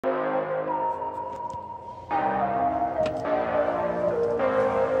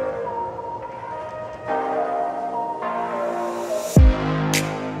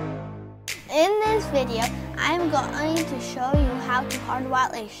video, I'm going to show you how to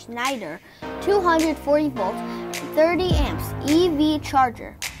hardwire a Schneider 240 volts, 30 amps EV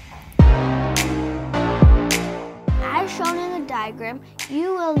charger. As shown in the diagram,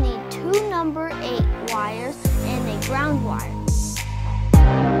 you will need two number 8 wires and a ground wire.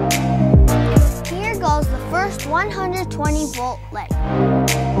 Here goes the first 120 volt leg.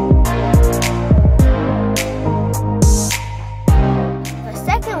 The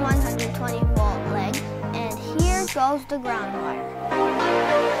second 120 volt leg, and here goes the ground wire.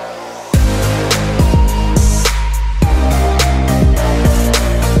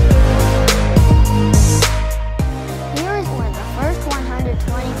 Here is where the first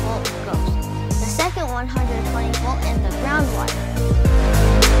 120 volt goes. The second 120 volt and the ground wire.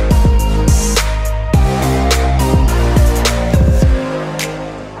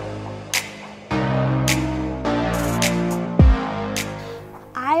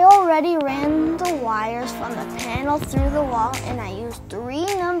 I already ran the wires from the panel through the wall, and I used 3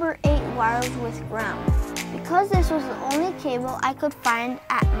 number 8 wires with ground. Because this was the only cable I could find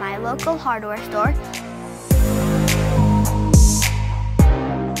at my local hardware store,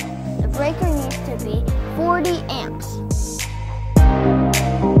 the breaker needs to be 40 amps.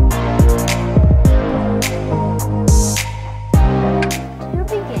 To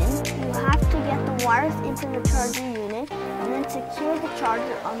begin, you have to get the wires into the charger unit and then secure the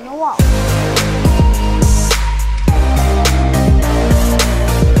charger on the wall.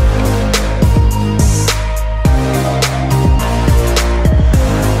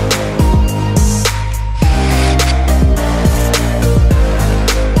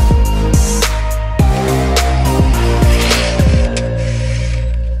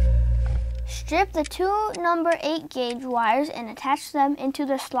 Strip the two number 8 gauge wires and attach them into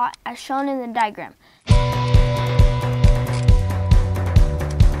the slot as shown in the diagram.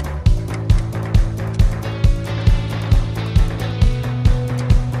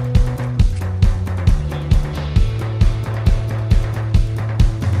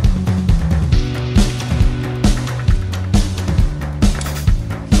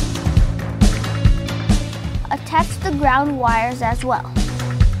 Attach the ground wires as well.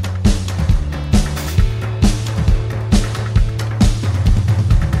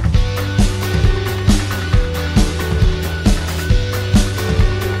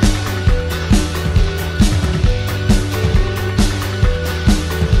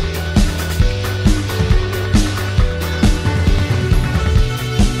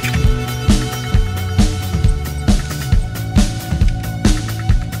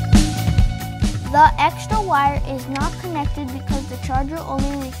 The extra wire is not connected because the charger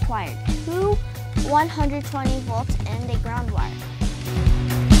only required two 120 volts and a ground wire.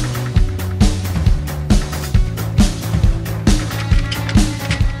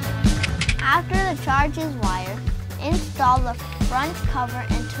 After the charge is wired, install the front cover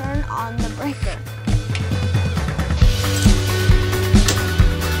and turn on the breaker.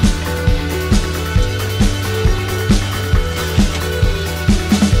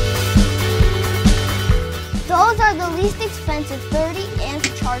 Those are the least expensive 30 amp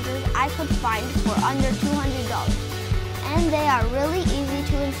chargers I could find for under $200, and they are really easy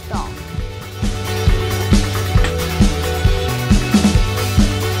to install.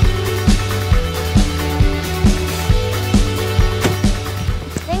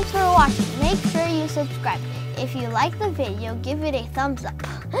 Thanks for watching. Make sure you subscribe. If you like the video, give it a thumbs up.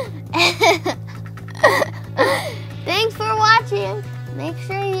 Thanks for watching. Make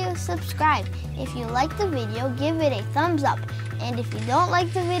sure you subscribe. If you like the video, give it a thumbs up. And if you don't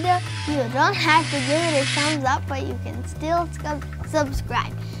like the video, you don't have to give it a thumbs up, but you can still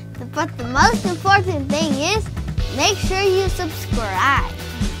subscribe. But the most important thing is, make sure you subscribe.